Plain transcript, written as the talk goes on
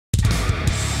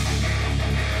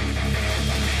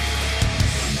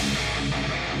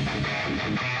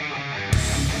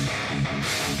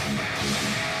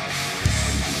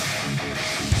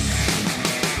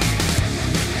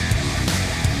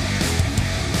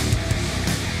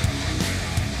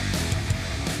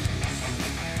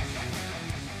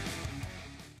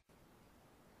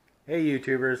Hey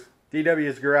YouTubers,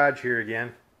 DW's Garage here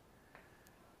again.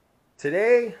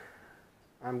 Today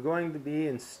I'm going to be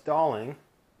installing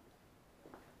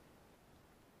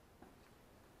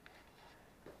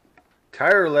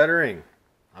tire lettering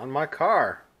on my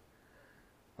car.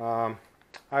 I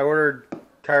ordered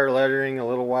tire lettering a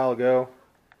little while ago.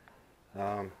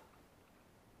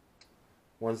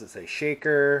 Ones that say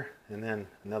shaker, and then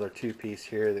another two-piece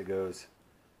here that goes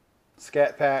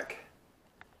Scat pack.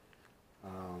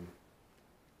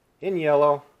 In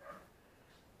yellow.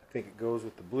 I think it goes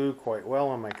with the blue quite well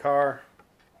on my car.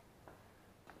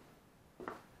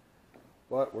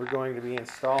 But we're going to be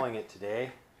installing it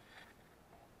today.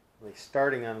 We're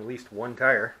starting on at least one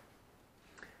tire.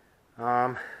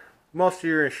 Most of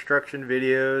your instruction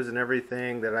videos and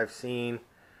everything that I've seen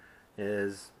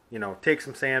is, take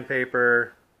some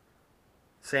sandpaper,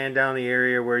 sand down the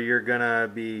area where you're gonna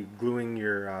be gluing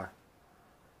your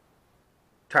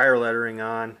tire lettering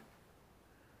on.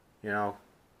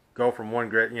 Go from one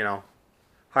grit,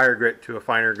 higher grit to a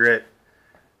finer grit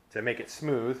to make it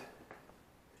smooth.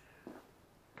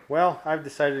 Well, I've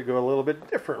decided to go a little bit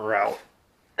different route.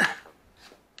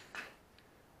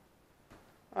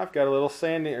 I've got a little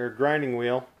sanding or grinding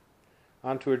wheel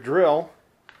onto a drill.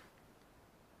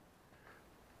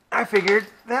 I figured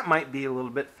that might be a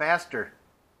little bit faster.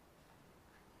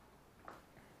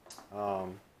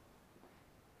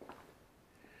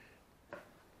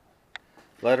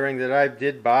 Lettering that I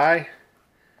did buy,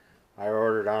 I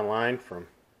ordered online from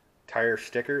Tire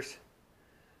Stickers.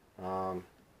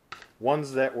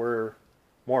 Ones that were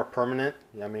more permanent.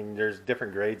 I mean, there's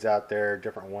different grades out there,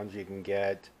 different ones you can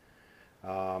get.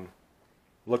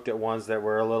 Looked at ones that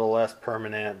were a little less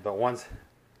permanent, but ones,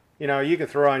 you can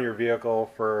throw on your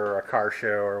vehicle for a car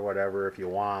show or whatever if you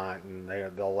want, and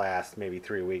they'll last maybe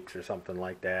 3 weeks or something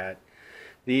like that.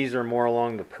 These are more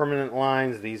along the permanent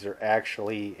lines. These are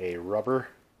actually a rubber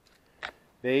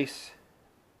base.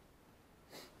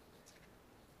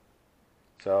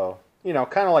 So, kind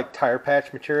of like tire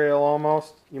patch material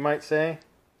almost, you might say.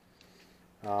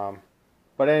 But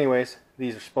anyways,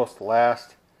 these are supposed to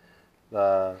last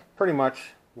the pretty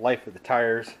much life of the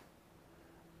tires.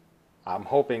 I'm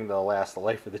hoping they'll last the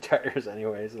life of the tires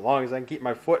anyways, as long as I can keep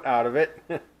my foot out of it.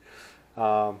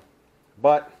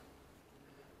 But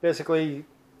basically, you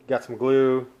got some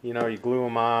glue, you glue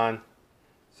them on.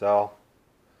 So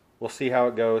we'll see how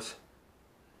it goes.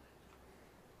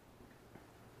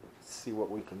 Let's see what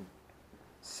we can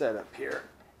set up here.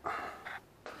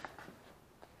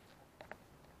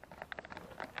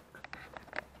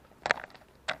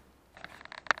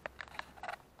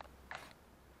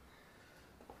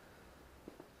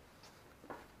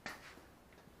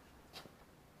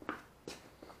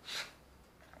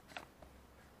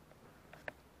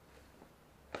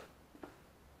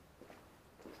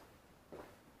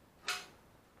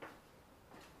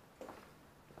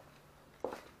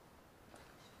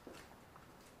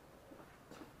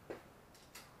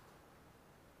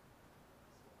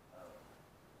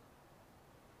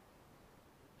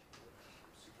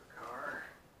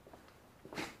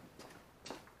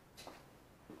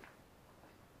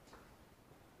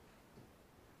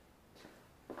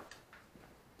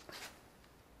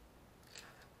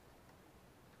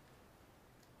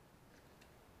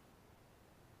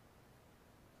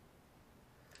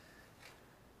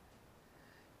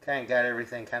 Kind of got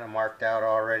everything kind of marked out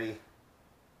already.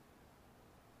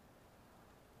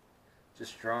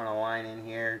 Just drawing a line in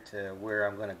here to where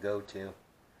I'm going to go to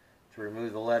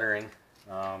remove the lettering.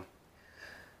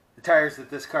 The tires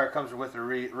that this car comes with are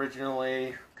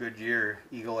originally Goodyear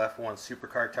Eagle F1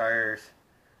 supercar tires.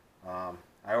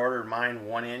 I ordered mine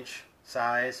 1-inch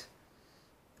size,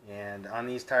 and on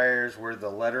these tires where the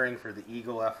lettering for the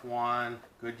Eagle F1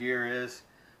 Goodyear is,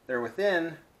 they're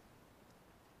within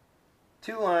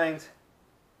 2 lines,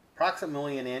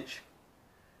 approximately 1 inch,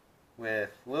 with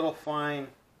little fine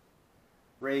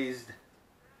raised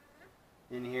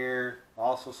in here,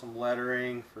 also some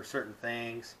lettering for certain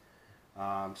things.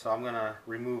 So I'm going to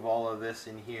remove all of this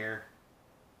in here,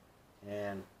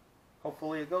 and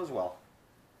hopefully it goes well.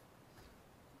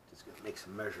 Just going to make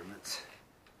some measurements.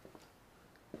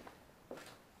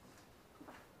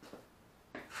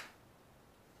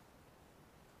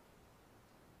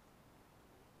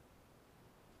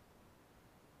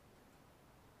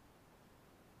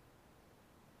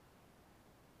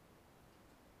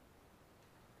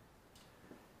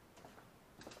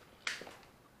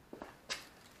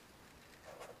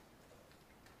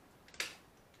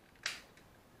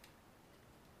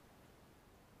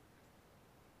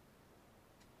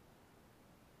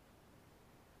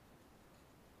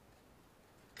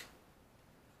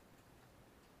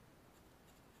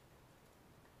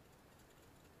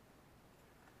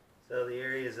 So the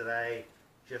areas that I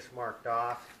just marked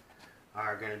off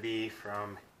are going to be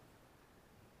from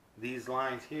these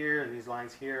lines here and these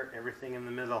lines here, everything in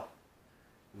the middle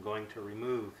I'm going to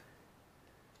remove.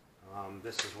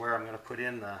 This is where I'm going to put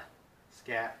in the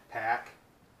Scat pack.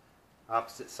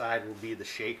 Opposite side will be the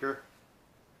shaker.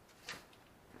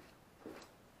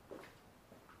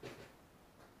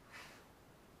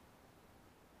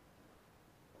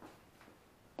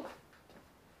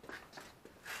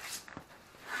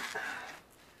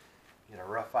 Get a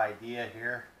rough idea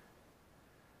here.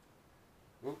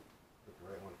 Oop, put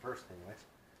the right one first anyways.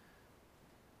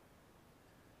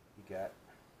 You got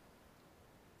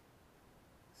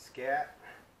Scat.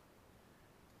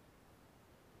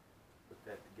 Put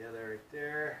that together right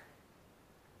there.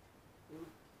 Oop.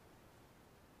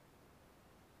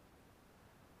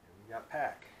 And we got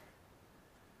pack.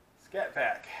 Scat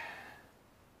pack.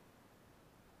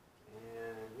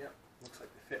 And yep, looks like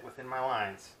they fit within my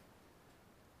lines.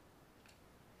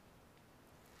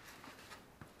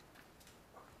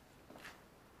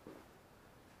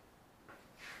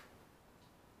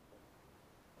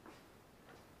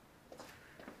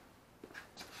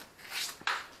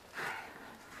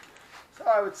 So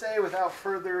I would say, without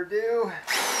further ado,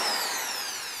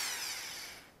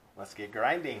 let's get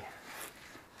grinding,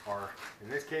 or in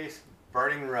this case,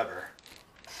 burning rubber.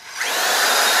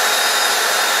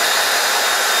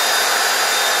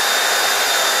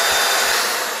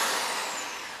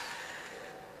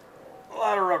 A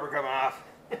lot of rubber coming off.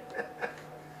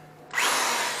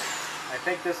 I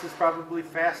think this is probably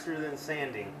faster than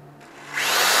sanding.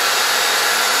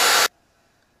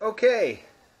 Okay.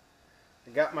 I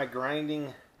got my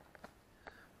grinding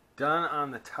done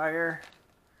on the tire.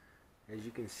 As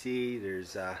you can see,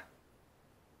 there's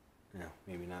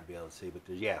maybe not be able to see, but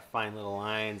there's, yeah, fine little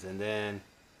lines, and then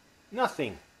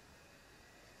nothing.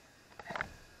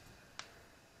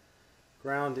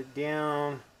 Ground it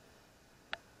down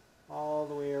all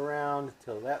the way around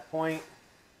till that point.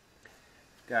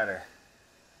 Gotta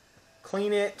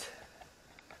clean it.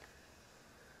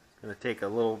 It's gonna take a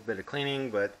little bit of cleaning,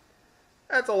 but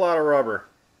that's a lot of rubber,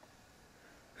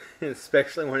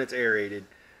 especially when it's aerated.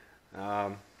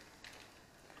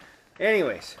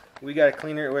 Anyways, we got to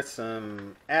clean it with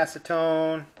some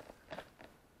acetone,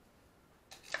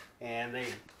 and they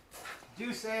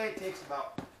do say it takes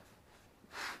about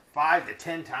 5 to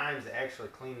 10 times to actually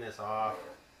clean this off.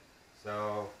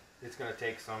 So it's going to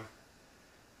take some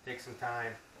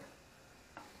time,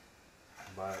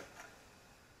 but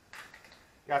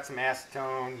got some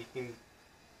acetone. You can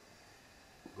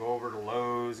go over to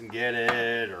Lowe's and get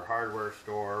it, or hardware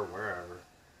store, wherever.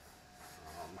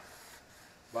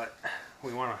 But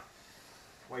we want to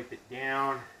wipe it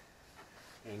down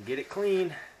and get it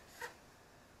clean.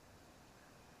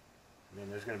 And then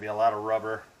there's going to be a lot of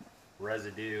rubber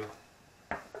residue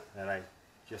that I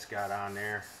just got on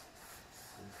there.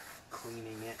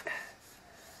 Cleaning it.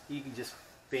 You can just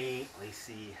faintly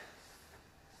see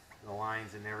the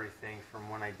lines and everything from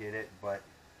when I did it, but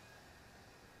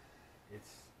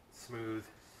it's smooth,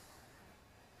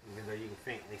 even though you can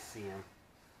faintly see them.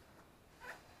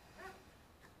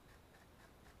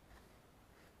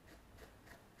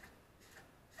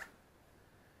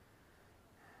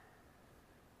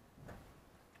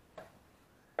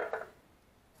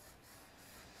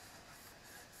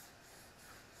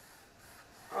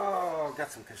 Oh,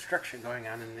 got some construction going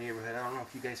on in the neighborhood. I don't know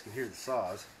if you guys can hear the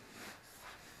saws.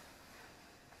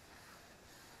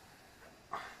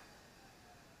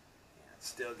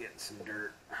 Still getting some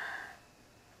dirt.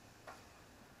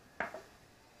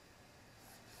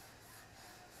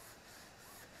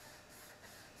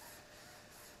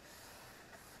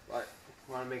 But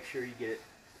you want to make sure you get it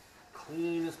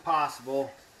clean as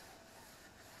possible.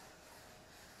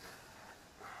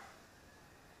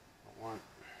 Don't want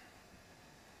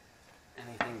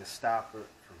anything to stop it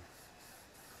from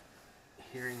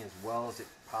hearing as well as it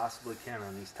possibly can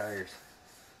on these tires.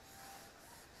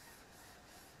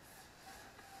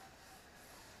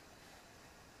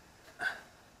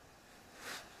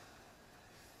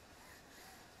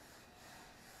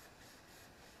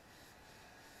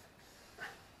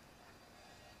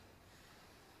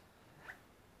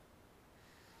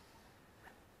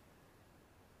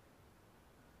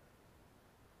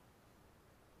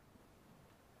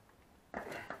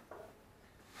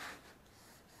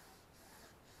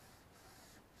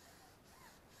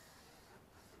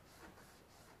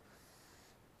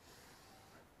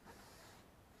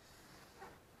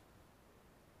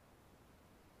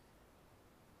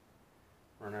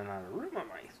 Running out of room on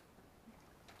my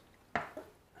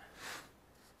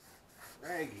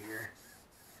rag here,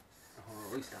 or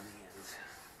at least on the ends.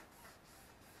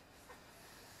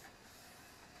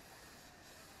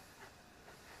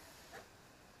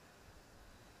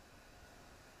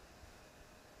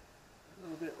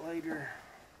 lighter.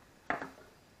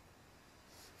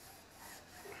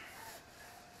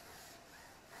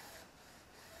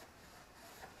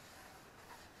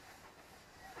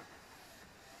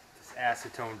 This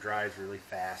acetone dries really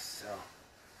fast, so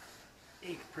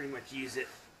you can pretty much use it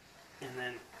and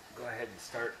then go ahead and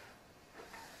start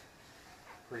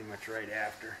pretty much right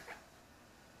after.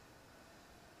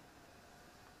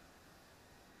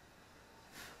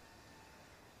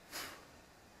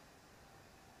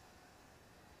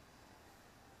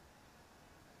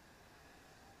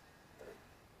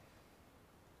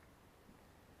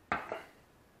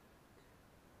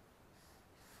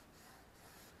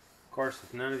 Of course,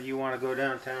 if none of you want to go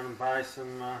downtown and buy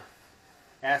some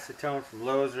acetone from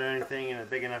Lowe's or anything in a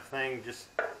big enough thing, just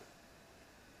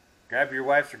grab your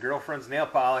wife's or girlfriend's nail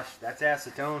polish. That's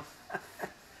acetone.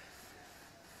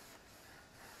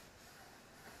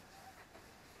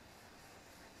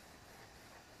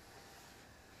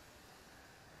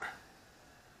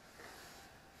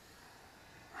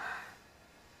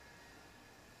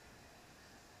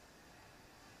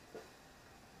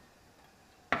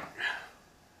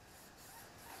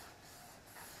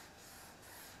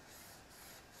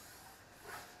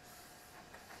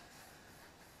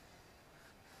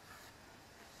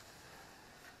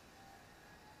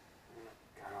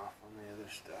 Cut off on the other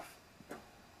stuff.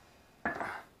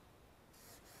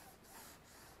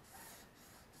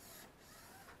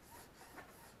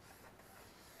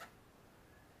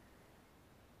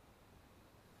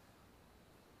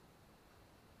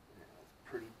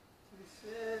 Pretty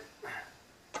decent.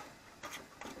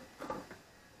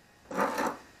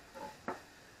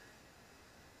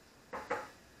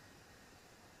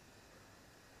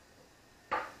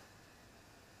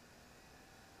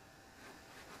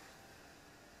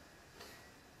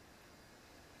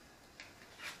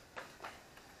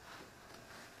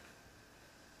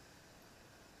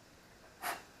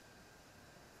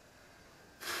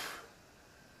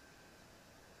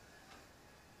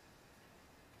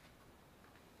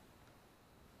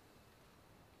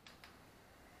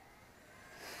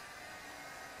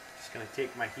 Just going to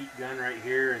take my heat gun right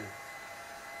here and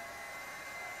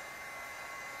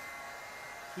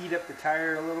heat up the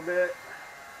tire a little bit.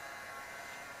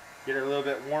 Get it a little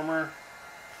bit warmer.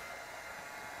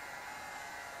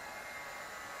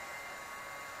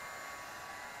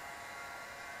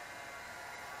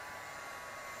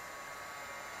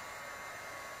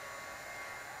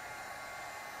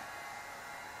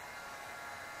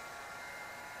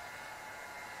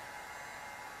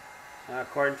 Now,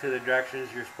 according to the directions,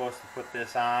 you're supposed to put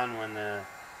this on when the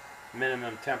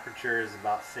minimum temperature is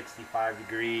about 65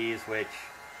 degrees, which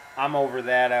I'm over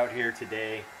that out here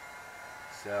today,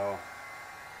 so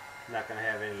I'm not going to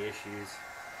have any issues.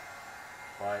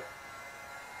 But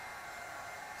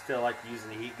still like using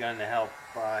the heat gun to help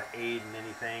aid in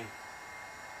anything.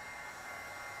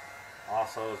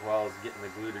 Also, as well as getting the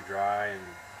glue to dry and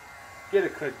get a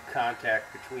good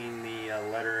contact between the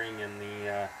lettering and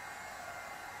the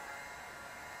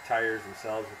tires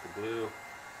themselves with the glue.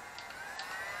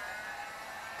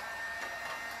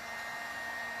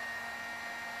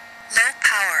 Low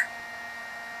power.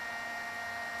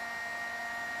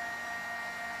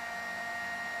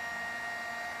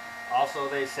 Also,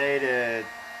 they say to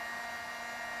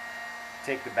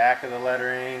take the back of the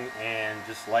lettering and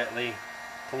just lightly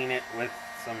clean it with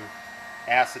some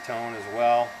acetone as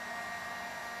well.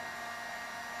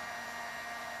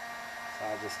 So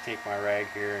I'll just take my rag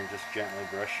here and just gently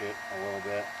brush it a little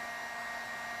bit.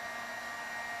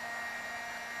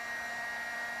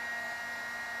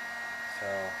 So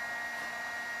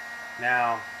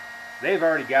now they've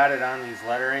already got it on these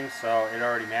letterings, so it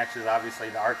already matches obviously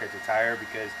the arc of the tire,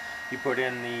 because you put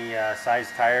in the size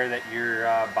tire that you're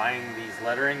buying these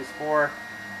letterings for,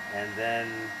 and then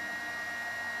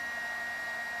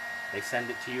they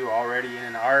send it to you already in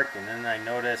an arc. And then I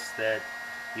noticed that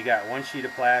you got one sheet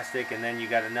of plastic and then you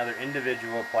got another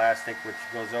individual plastic which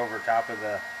goes over top of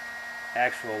the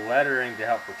actual lettering to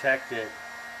help protect it,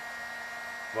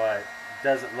 but it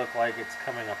doesn't look like it's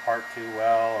coming apart too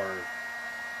well or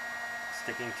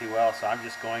sticking too well. So I'm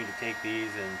just going to take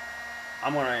these and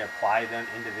I'm going to apply them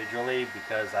individually,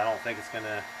 because I don't think it's going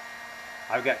to,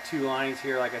 I've got two lines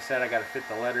here, like I said, I got to fit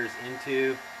the letters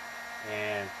into,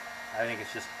 and I think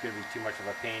it's just going to be too much of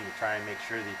a pain to try and make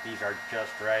sure that these are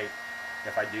just right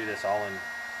if I do this all in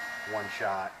one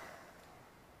shot.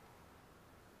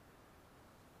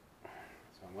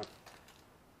 So I'm going to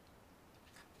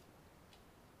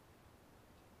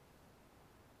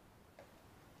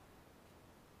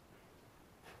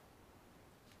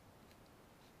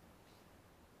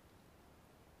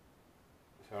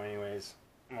So anyways,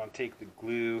 I'm going to take the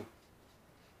glue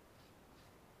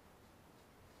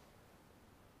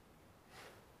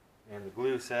And the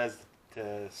glue says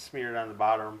to smear it on the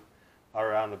bottom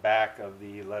or on the back of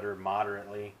the letter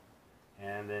moderately,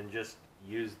 and then just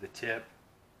use the tip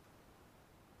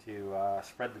to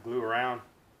spread the glue around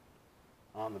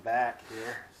on the back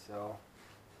here. So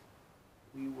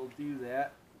we will do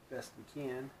that best we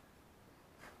can.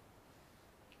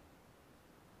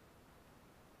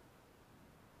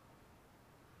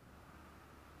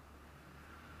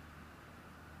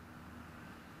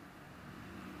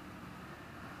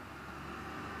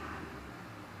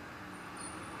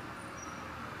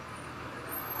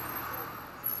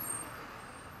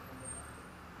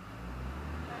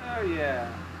 Oh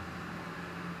yeah.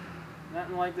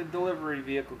 Nothing like the delivery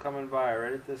vehicle coming by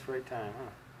right at this right time,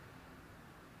 huh?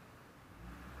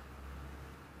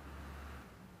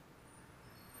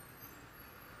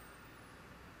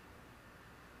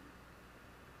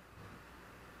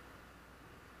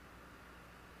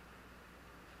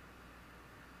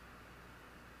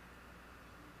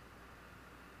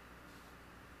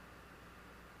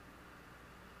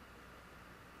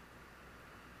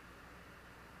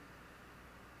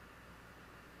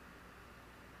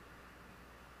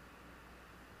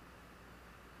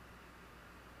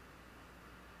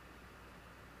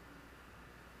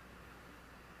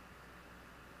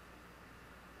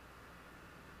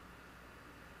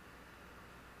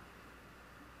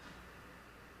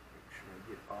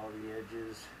 Get all the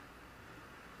edges.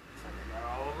 Looks like I got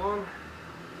all of them.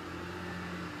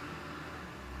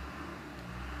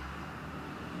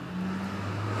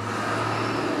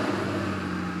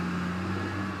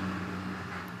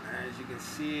 As you can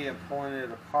see, I'm pulling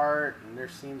it apart, and there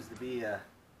seems to be a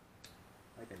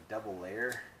double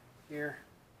layer here.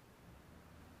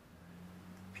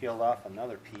 Peeled off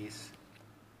another piece.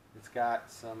 It's got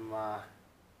some.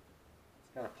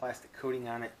 It's got a plastic coating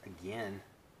on it again.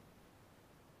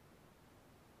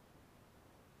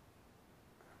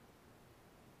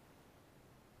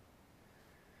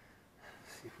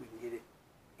 See if we can get it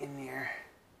in there.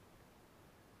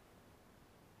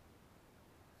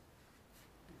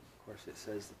 Of course, it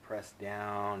says to press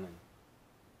down and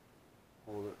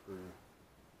hold it for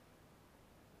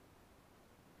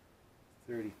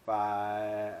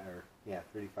 35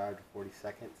 to 40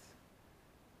 seconds,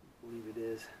 I believe it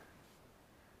is.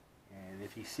 And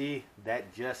if you see,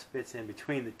 that just fits in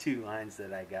between the two lines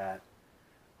that I got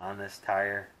on this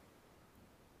tire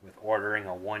with ordering a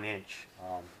 1-inch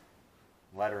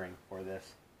lettering for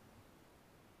this.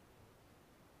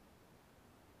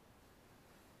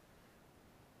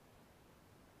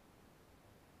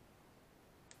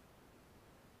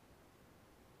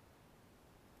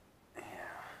 Yeah.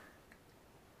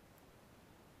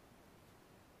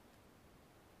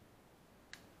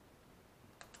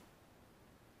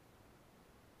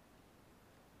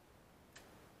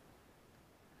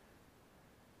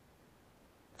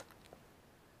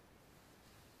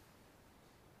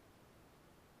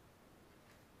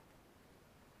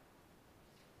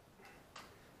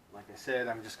 Like I said,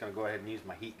 I'm just going to go ahead and use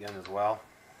my heat gun as well.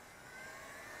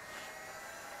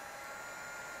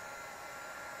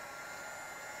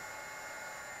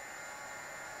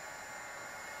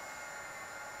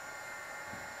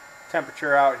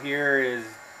 Temperature out here is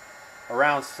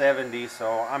around 70,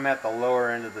 so I'm at the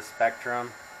lower end of the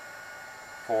spectrum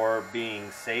for being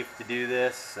safe to do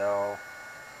this, so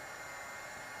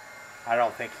I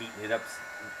don't think heating it up's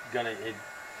gonna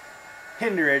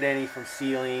hinder it any from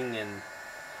sealing. And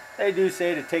they do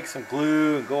say to take some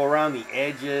glue and go around the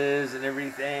edges and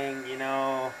everything, you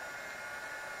know.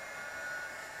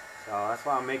 So that's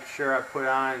why I'll make sure I put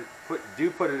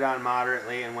it on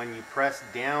moderately, and when you press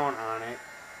down on it,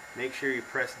 make sure you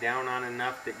press down on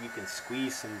enough that you can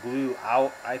squeeze some glue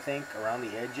out, I think, around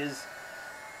the edges.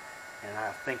 And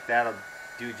I think that'll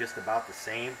do just about the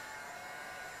same.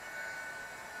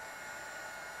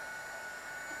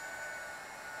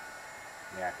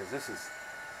 Yeah, because this is,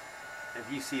 if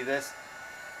you see this,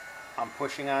 I'm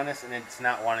pushing on this and it's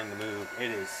not wanting to move.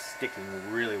 It is sticking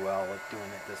really well with doing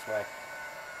it this way.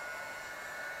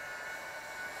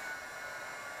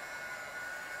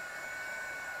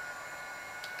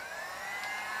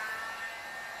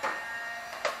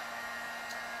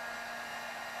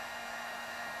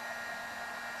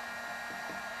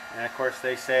 And of course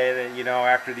they say that, you know,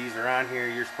 after these are on here,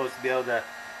 you're supposed to be able to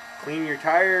clean your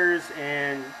tires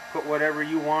and put whatever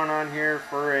you want on here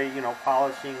for a, you know,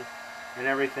 polishing and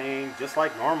everything, just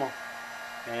like normal.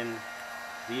 And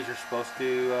these are supposed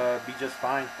to be just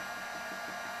fine.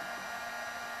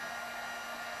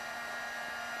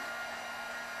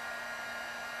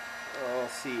 So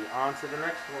let's see, on to the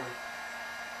next one.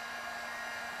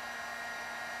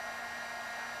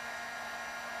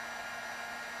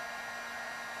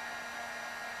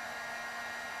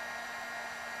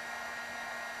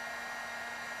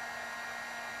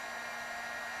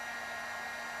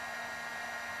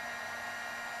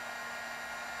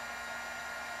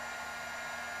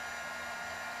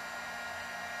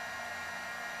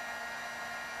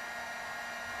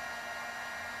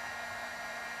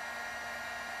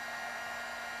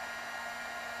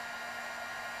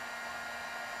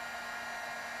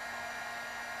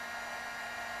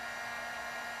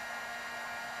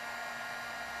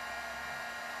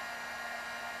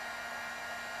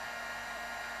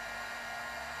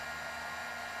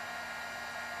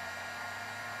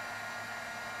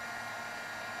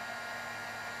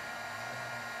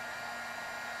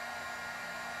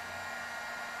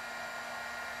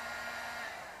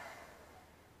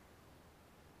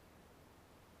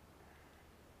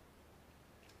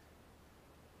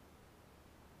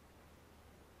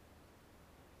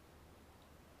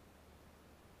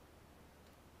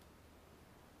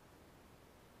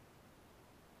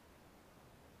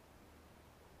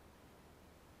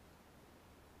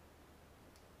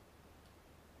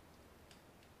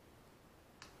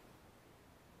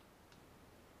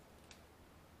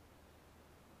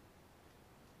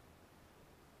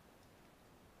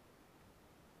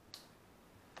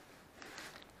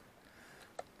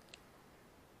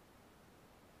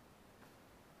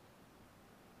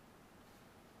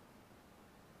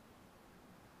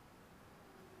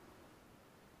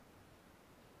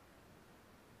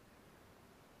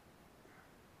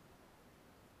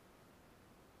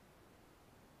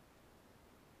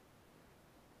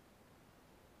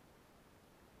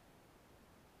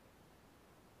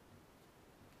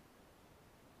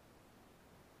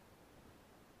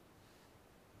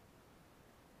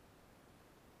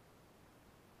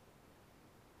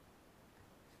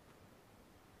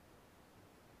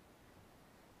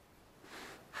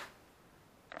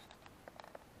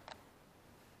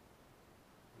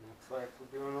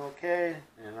 we're doing okay,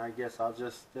 and I guess I'll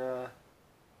just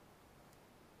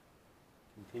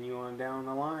continue on down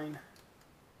the line,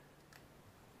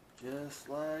 just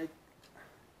like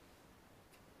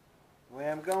the way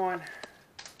I'm going.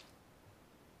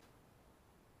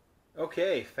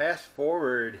 Okay, fast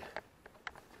forward,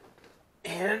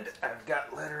 and I've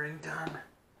got lettering done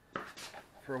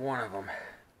for one of them.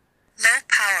 Let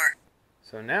power.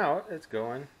 So now it's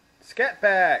going Scat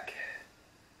pack.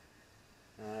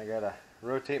 I gotta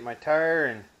rotate my tire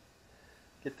and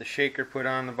get the shaker put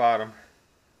on the bottom.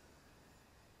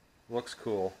 Looks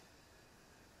cool.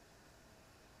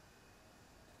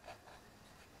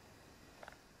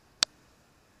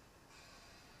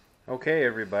 Okay,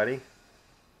 everybody.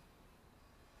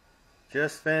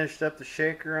 Just finished up the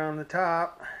shaker on the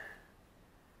top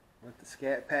with the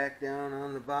Scat pack down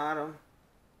on the bottom.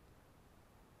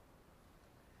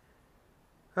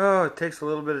 Oh, it takes a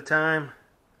little bit of time.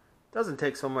 Doesn't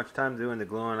take so much time doing the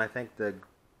gluing. I think the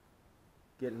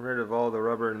getting rid of all the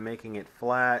rubber and making it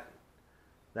flat,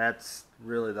 that's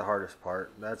really the hardest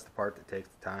part. That's the part that takes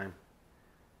the time.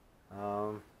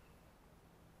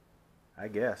 I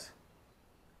guess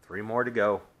 3 more to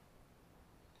go.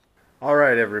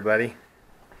 Alright, everybody,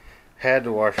 had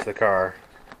to wash the car.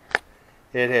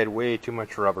 It had way too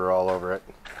much rubber all over it.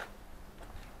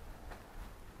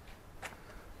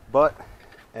 But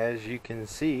as you can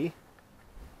see,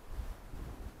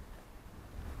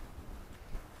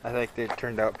 I think they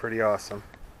turned out pretty awesome.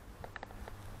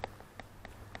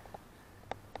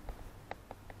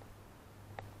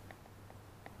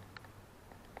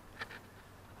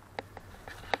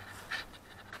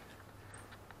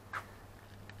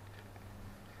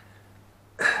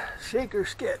 Shaker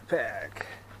Scat pack.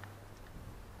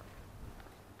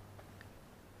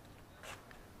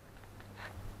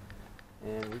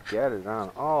 And we got it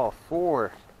on all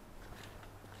 4.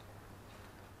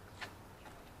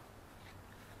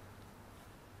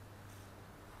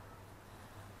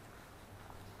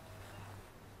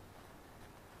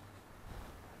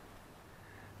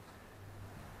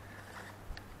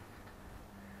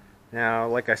 Now,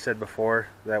 like I said before,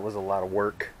 that was a lot of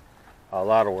work. A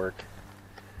lot of work.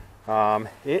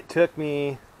 It took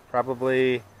me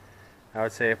probably, I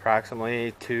would say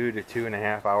approximately 2 to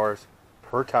 2.5 hours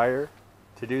per tire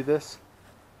to do this.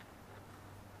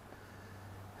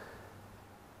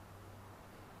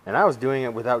 And I was doing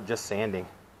it without just sanding,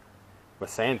 with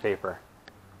sandpaper.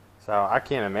 So I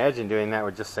can't imagine doing that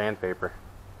with just sandpaper.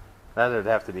 That would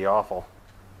have to be awful.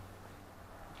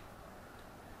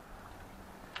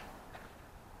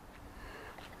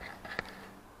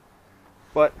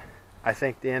 But I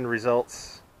think the end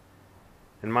results,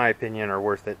 in my opinion, are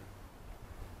worth it.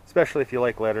 Especially if you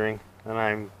like lettering.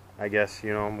 And I guess,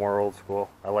 you know, more old school.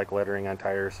 I like lettering on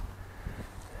tires.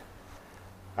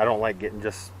 I don't like getting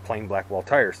just plain black wall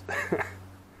tires.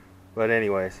 But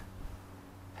anyways.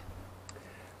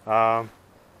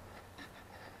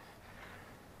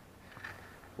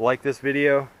 Like this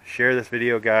video, share this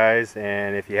video, guys,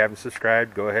 and if you haven't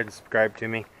subscribed, go ahead and subscribe to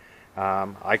me.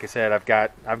 Like I said, I've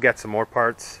got some more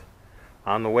parts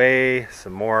on the way,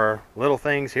 some more little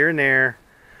things here and there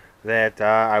that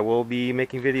I will be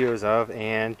making videos of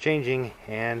and changing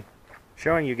and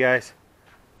showing you guys.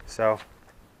 So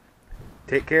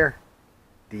take care.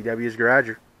 DW's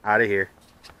Garage out of here.